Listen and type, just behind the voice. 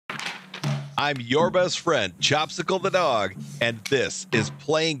I'm your best friend, Chopsicle the Dog, and this is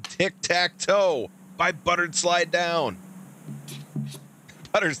Playing Tic Tac Toe by Buttered Slide Down.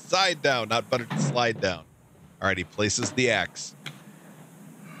 Buttered Slide Down, not Buttered Slide Down. All right, he places the X.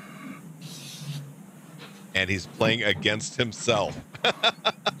 And he's playing against himself.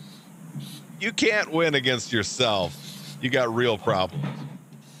 You can't win against yourself. You got real problems.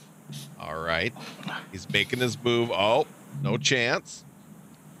 All right. He's making his move. Oh, no chance.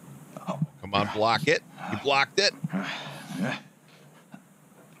 Come on, block it. He blocked it.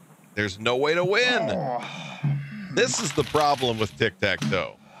 There's no way to win. This is the problem with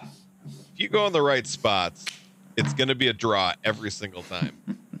tic-tac-toe. If you go in the right spots, it's going to be a draw every single time.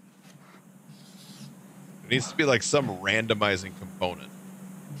 There needs to be like some randomizing component.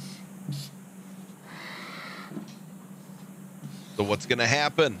 So what's going to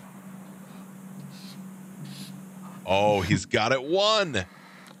happen? Oh, he's got it won.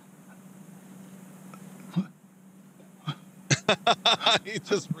 He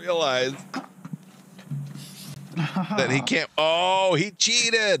just realized that he can't. Oh, he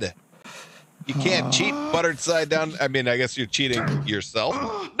cheated. You can't cheat buttered side down. I mean, I guess you're cheating yourself.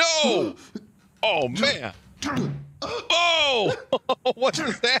 No. Oh, man. Oh, what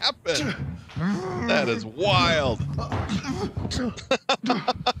just happened? That is wild.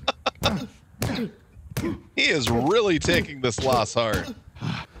 He is really taking this loss hard,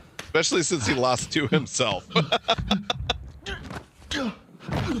 especially since he lost to himself.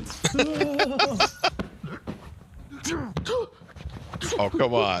 Oh,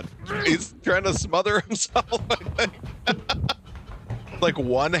 come on. He's trying to smother himself, I think. Like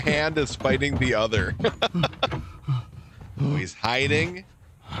one hand is fighting the other. Oh, he's hiding.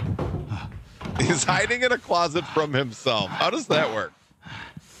 He's hiding in a closet from himself. How does that work?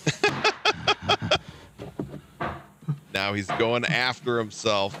 Now he's going after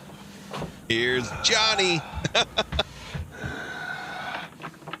himself. Here's Johnny.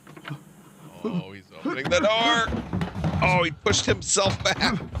 Oh, he's opening the door. Oh, he pushed himself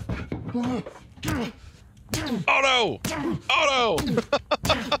back. Oh, no. Oh,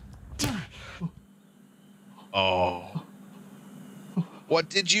 no. Oh. What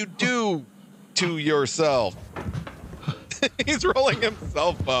did you do to yourself? He's rolling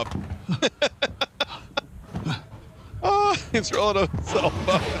himself up. Oh, he's rolling himself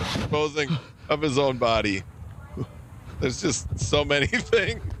up, disposing of his own body. There's just so many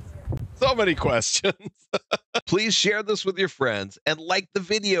things, so many questions. Please share this with your friends and like the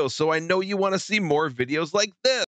video so I know you want to see more videos like this.